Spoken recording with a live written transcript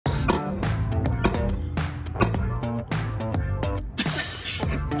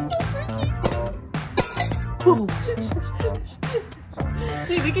Dude,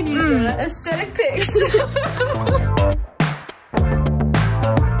 we can use that. Aesthetic pics.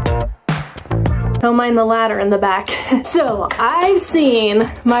 Don't mind the ladder in the back. So I've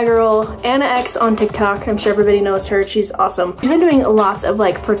seen my girl Anna X on TikTok. I'm sure everybody knows her. She's awesome. She's been doing lots of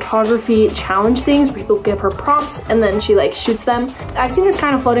like photography challenge things where people give her prompts and then she like shoots them. I've seen this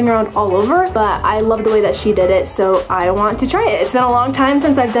kind of floating around all over, but I love the way that she did it, so I want to try it. It's been a long time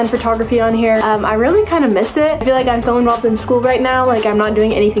since I've done photography on here. I really kind of miss it. I feel like I'm so involved in school right now, like I'm not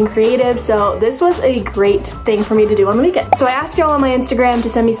doing anything creative, so this was a great thing for me to do on the weekend. So I asked y'all on my Instagram to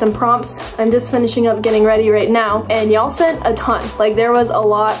send me some prompts. I'm just finishing up getting ready right now, and y'all sent a ton. Like there was a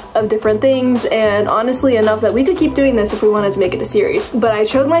lot of different things, and honestly enough that we could keep doing this if we wanted to make it a series. But I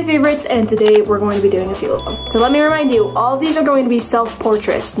chose my favorites, and today we're going to be doing a few of them. So let me remind you, all of these are going to be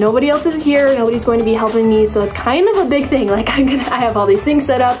self-portraits. Nobody else is here, nobody's going to be helping me, so it's kind of a big thing. Like I have all these things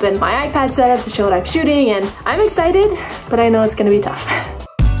set up and my iPad set up to show what I'm shooting, and I'm excited, but I know it's gonna be tough.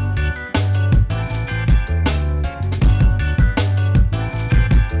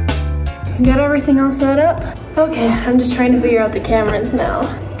 Got everything all set up? Okay, I'm just trying to figure out the cameras now.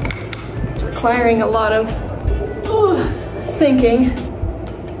 It's requiring a lot of thinking.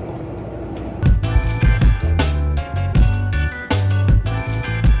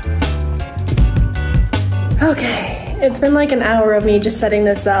 Okay, it's been like an hour of me just setting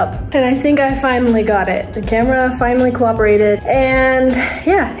this up, and I think I finally got it. The camera finally cooperated, and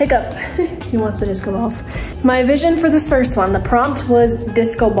yeah, hiccup. He wants the disco balls. My vision for this first one, the prompt was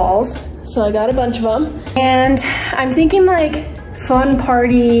disco balls. So I got a bunch of them, and I'm thinking like fun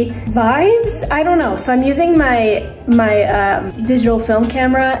party vibes. I don't know. So I'm using my digital film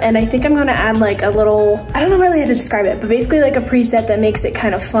camera, and I think I'm gonna add like a little, I don't know really how to describe it, but basically like a preset that makes it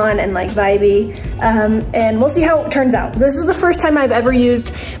kind of fun and like vibey. And we'll see how it turns out. This is the first time I've ever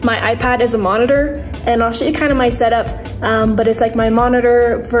used my iPad as a monitor, and I'll show you kind of my setup. But it's like my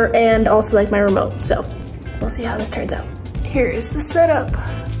monitor and also like my remote. So we'll see how this turns out. Here is the setup.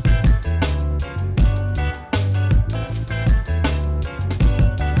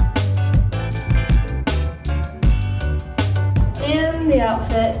 The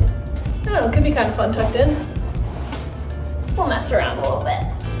outfit, I don't know, it could be kind of fun tucked in. We'll mess around a little bit.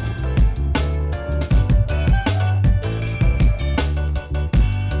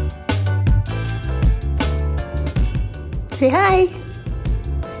 Say hi.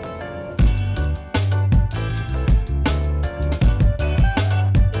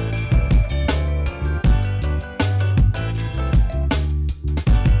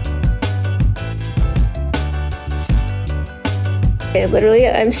 Okay, literally,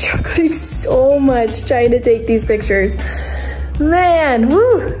 I'm struggling so much trying to take these pictures. Man,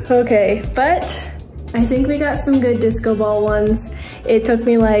 woo! Okay, but I think we got some good disco ball ones. It took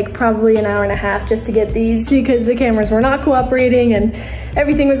me like probably an hour and a half just to get these because the cameras were not cooperating and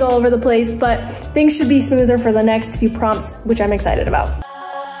everything was all over the place, but things should be smoother for the next few prompts, which I'm excited about.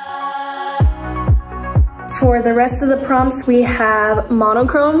 For the rest of the prompts, we have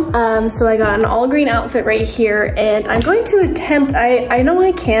monochrome. So I got an all green outfit right here, and I'm going to attempt, I know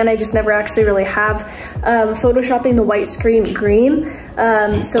I can, I just never actually really have, photoshopping the white screen green.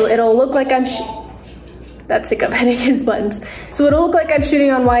 So it'll look like I'm, that's hiccup hitting his buttons. So it'll look like I'm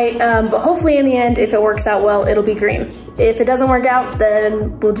shooting on white, but hopefully in the end, if it works out well, it'll be green. If it doesn't work out,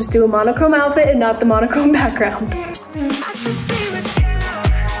 then we'll just do a monochrome outfit and not the monochrome background.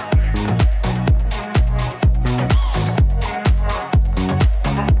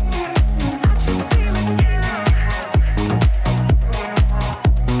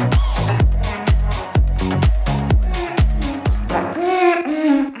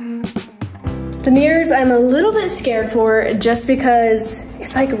 The mirrors I'm a little bit scared for just because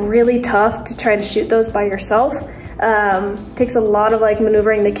it's like really tough to try to shoot those by yourself. Takes a lot of like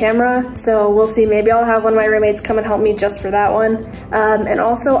maneuvering the camera, so we'll see. Maybe I'll have one of my roommates come and help me just for that one. And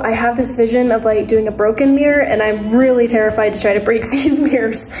also I have this vision of like doing a broken mirror, and I'm really terrified to try to break these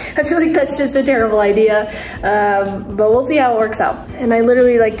mirrors. I feel like that's just a terrible idea, but we'll see how it works out. And I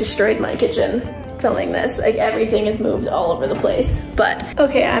literally like destroyed my kitchen filming this. Like everything is moved all over the place. But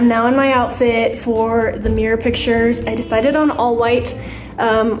okay, I'm now in my outfit for the mirror pictures. I decided on all white.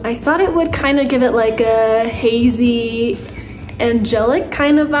 I thought it would kind of give it like a hazy, angelic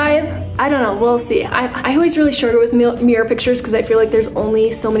kind of vibe. I don't know, we'll see. I always really struggle with mirror pictures because I feel like there's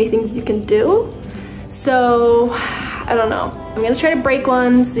only so many things you can do. So I don't know. I'm gonna try to break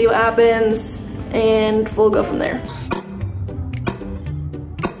one, see what happens, and we'll go from there.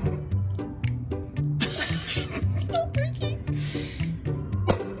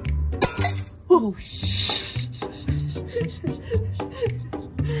 Oh, shh.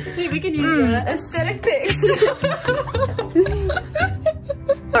 Babe, we can use that. Aesthetic pics.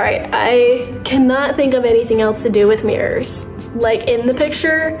 All right, I cannot think of anything else to do with mirrors. Like in the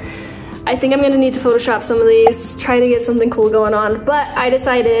picture, I think I'm gonna need to Photoshop some of these, try to get something cool going on, but I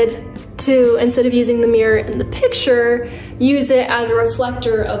decided to, instead of using the mirror in the picture, use it as a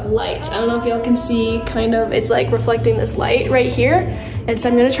reflector of light. I don't know if y'all can see, kind of, it's like reflecting this light right here. And so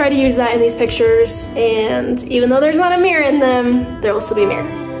I'm gonna try to use that in these pictures, and even though there's not a mirror in them, there will still be a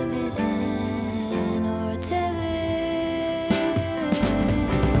mirror.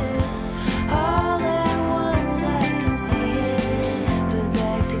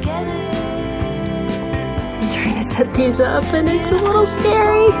 I'm trying to set these up and it's a little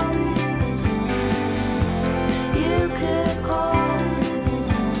scary.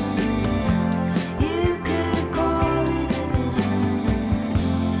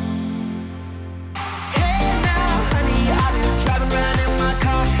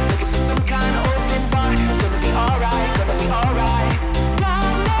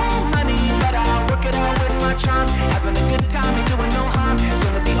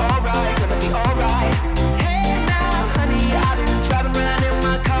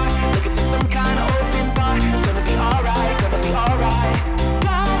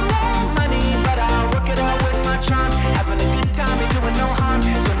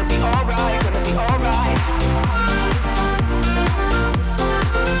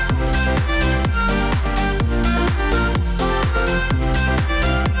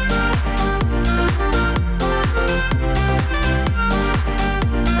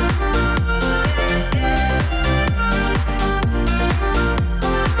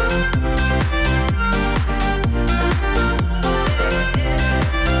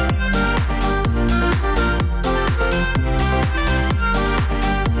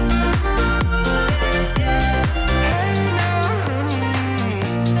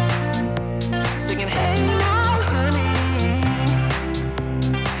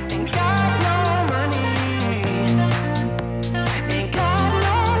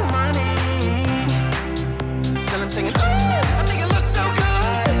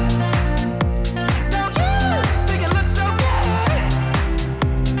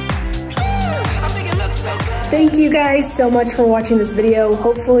 Thank you guys so much for watching this video.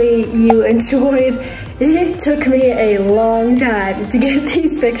 Hopefully you enjoyed. It took me a long time to get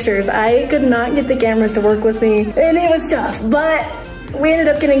these pictures. I could not get the cameras to work with me, and it was tough, but we ended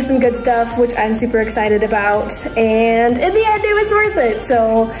up getting some good stuff, which I'm super excited about, and in the end, it was worth it.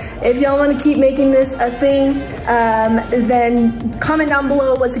 So if y'all want to keep making this a thing, then comment down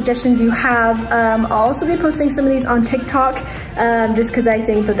below what suggestions you have. I'll also be posting some of these on TikTok, just because I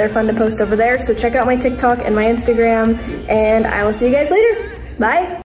think that they're fun to post over there. So check out my TikTok and my Instagram, and I will see you guys later. Bye.